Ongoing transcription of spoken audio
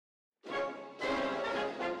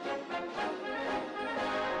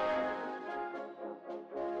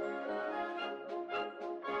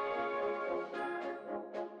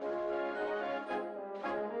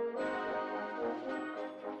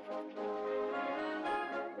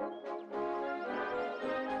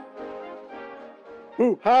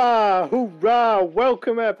Hoo-ha! Hoorah!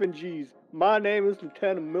 Welcome, FNGs! My name is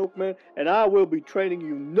Lieutenant Milkman, and I will be training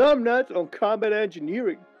you numbnuts on combat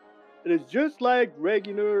engineering. It is just like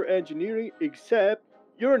regular engineering, except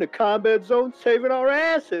you're in a combat zone saving our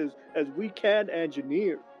asses, as we can't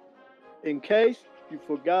engineer. In case you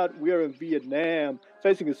forgot, we are in Vietnam,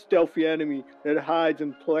 facing a stealthy enemy that hides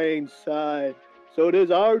in plain sight. So it is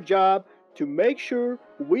our job to make sure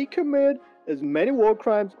we commit as many war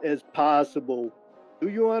crimes as possible. Do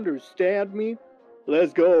you understand me?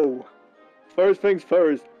 Let's go. First things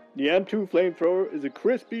first, the M2 Flamethrower is a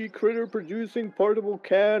crispy critter-producing portable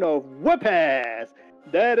can of whip-ass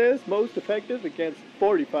that is most effective against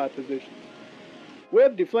 45 positions.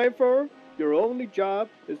 With the Flamethrower, your only job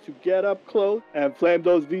is to get up close and flame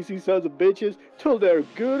those VC sons of bitches till they're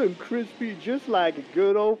good and crispy, just like a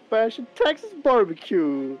good old-fashioned Texas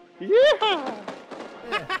barbecue. Yeah!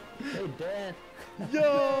 Hey, Dad.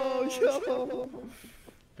 Yo!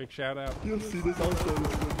 Big shout out. You'll see this also.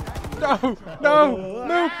 No!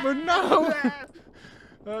 Milkman, no!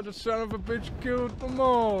 The son of a bitch killed them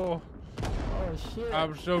all. Oh shit.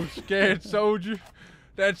 I'm so scared, soldier.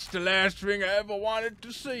 That's the last thing I ever wanted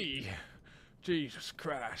to see. Jesus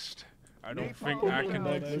Christ. I don't think I can...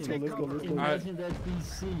 Let's go. Imagine that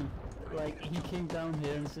BC. Like, he came down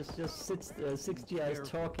here and just sits 6 GIs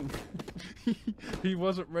talking. He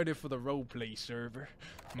wasn't ready for the roleplay server.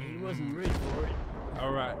 He wasn't ready for it.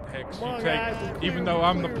 Alright, Hex, you take... Even though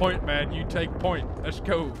I'm the point man, you take point. Let's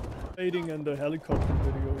go. Waiting in the helicopter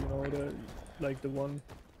video, you know, like the one...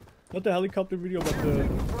 Not the helicopter video, but the...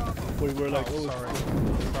 Where we were like, oh,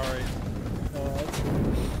 sorry.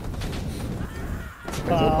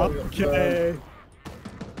 Okay.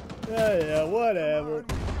 Yeah, whatever.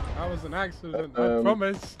 That was an accident, I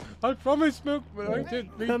promise. I promise, Milkman, I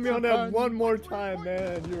didn't mean to. Come on that one more time,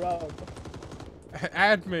 man, you're out.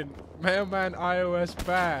 Admin, mailman iOS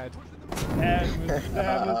bad. Admin,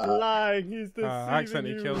 Sam is lying, he's deceiving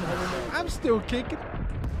accidentally you. killed him. I'm still kicking.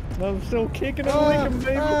 I'm still kicking and licking,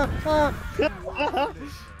 baby.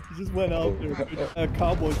 He just went out there.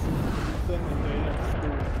 Cowboys.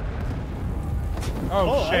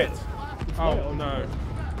 Oh shit. Oh no.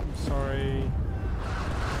 I'm sorry.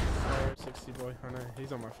 60 boy, I know,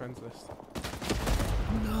 he's on my friends list.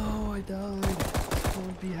 No, I died. It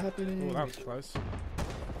won't be happening. Oh, that was close.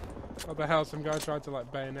 What the hell, some guy tried to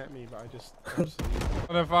like bayonet me, but I just absolutely... I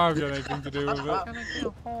don't know if I've got anything to do with it.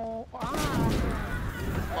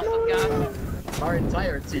 Our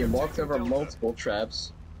entire team walked over multiple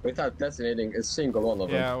traps without detonating a single one of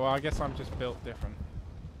them. Yeah, well I guess I'm just built different.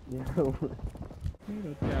 Yeah, I'm walking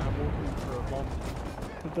through a bomb.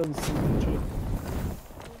 It doesn't seem legit.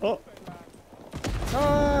 Oh!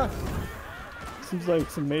 Ah! Seems like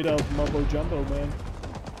some made up mumbo jumbo, man.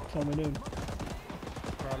 Coming in.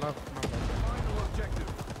 I love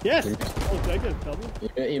Yes! Oh, did I get a double?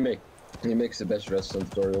 He makes the best wrestling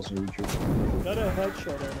tutorials on YouTube. Got a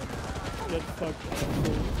headshot on him. Get fucked.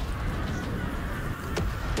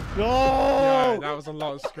 No! Yeah, that was a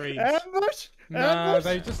lot of screams. Ambush! Nah, Ambush!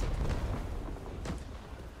 they just...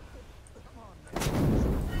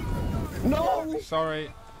 No! Sorry.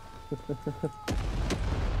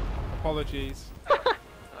 Apologies.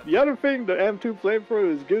 The other thing the M2 Flamethrower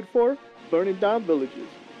is good for, burning down villages.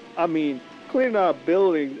 I mean, cleaning out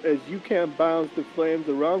buildings as you can bounce the flames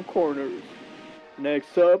around corners.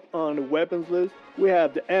 Next up on the weapons list, we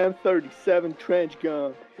have the M37 Trench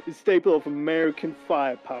Gun, a staple of American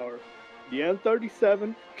firepower. The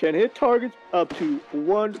M37 can hit targets up to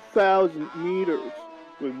 1,000 meters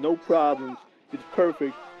with no problems. It's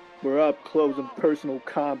perfect for up close and personal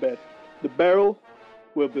combat. The barrel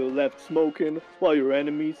will be left smoking while your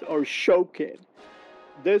enemies are choking.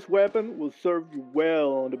 This weapon will serve you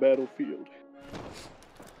well on the battlefield.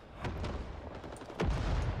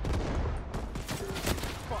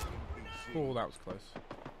 Oh, that was close.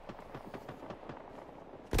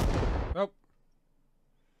 Nope.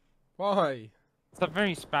 Why? It's a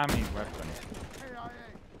very spammy weapon.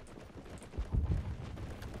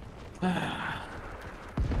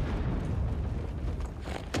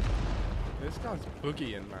 This guy's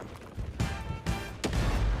boogieing, man.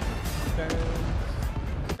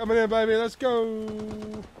 Coming in, baby, let's go!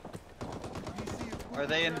 Are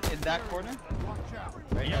they in that corner?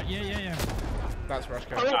 Yeah. That's Rush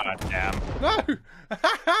Go. God damn. No!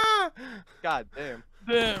 God damn.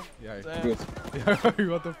 Damn. Yo. Good. Yo,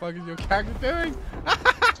 what the fuck is your character doing?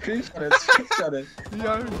 Screenshot it.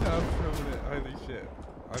 Yo, I'm filming it. Holy shit.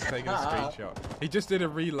 I'm taking a screenshot. He just did a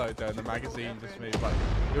reload though, and the magazine just moved. Like,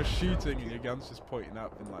 you're shooting and your gun's just pointing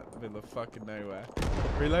up in like the middle of fucking nowhere.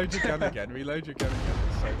 Reload your gun again, reload your gun again.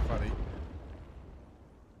 It's so funny.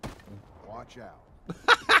 Watch out.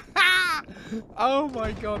 Oh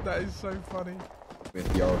my god, that is so funny. With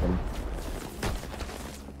Jorgen.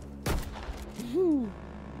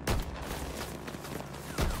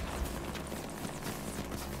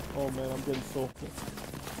 Oh man, I'm getting so.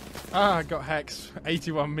 Ah, I got Hex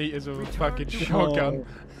 81 meters of a fucking shotgun.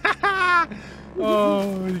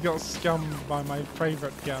 Oh, he got scummed by my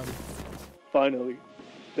favorite gun. Finally,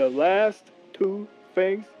 the last two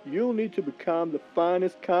things you'll need to become the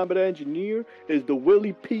finest combat engineer is the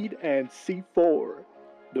Willie Pete and C4.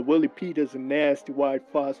 The Willie Pete is a nasty white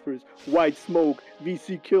phosphorus, white smoke,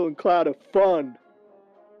 VC killing cloud of fun.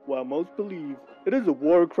 While most believe it is a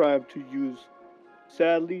war crime to use,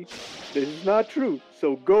 sadly, this is not true,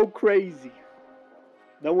 so go crazy.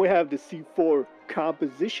 Then we have the C4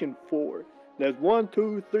 Composition 4. There's 1,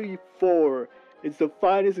 2, 3, 4. It's the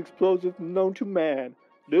finest explosive known to man.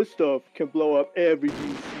 This stuff can blow up every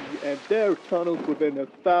DC, and there are tunnels within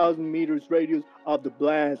 1,000 meters radius of the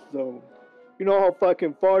blast zone. You know how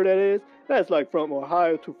fucking far that is? That's like from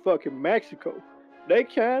Ohio to fucking Mexico. They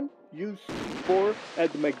can use C4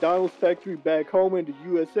 at the McDonald's factory back home in the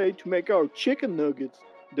USA to make our chicken nuggets.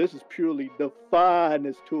 This is purely the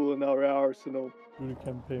finest tool in our arsenal. Do the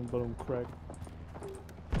campaign, but on crack.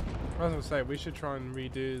 I was gonna say, we should try and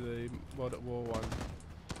redo the World at War one.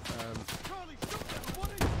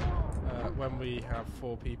 When we have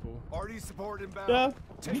 4 people. Already support inbound. Yeah,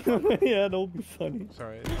 yeah, that'll be funny.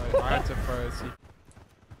 Sorry, I had to throw a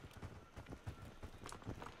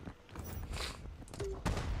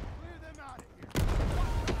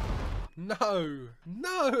No!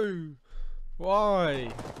 No!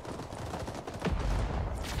 Why?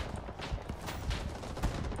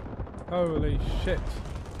 Holy shit.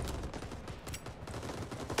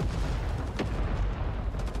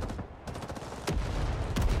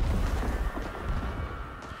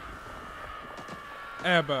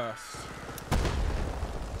 Airburst.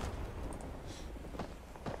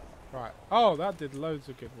 Right. Oh, that did loads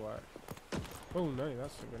of good work. Oh no,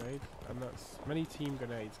 that's a grenade. And that's many team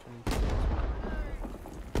grenades coming through.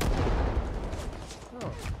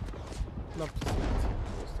 Oh. Love to see team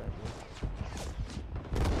grenades, don't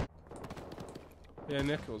we? Yeah,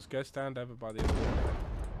 Nichols, go stand over by the other window.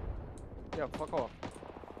 Yeah, fuck off.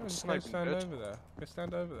 Oh, just go Sniping, stand bitch. over there. Go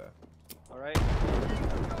stand over there. Alright.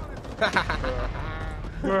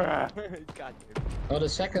 God damn. Oh, the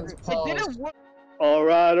second pause.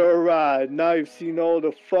 Alright. Now you've seen all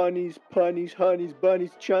the funnies, punnies, honeys,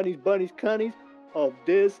 bunnies, chunnies, bunnies, cunnies of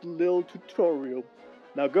this little tutorial.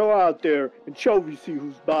 Now go out there and show me see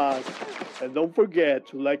who's boss. And don't forget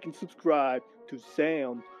to like and subscribe to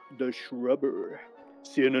Sam the Shrubber.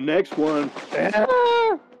 See you in the next one.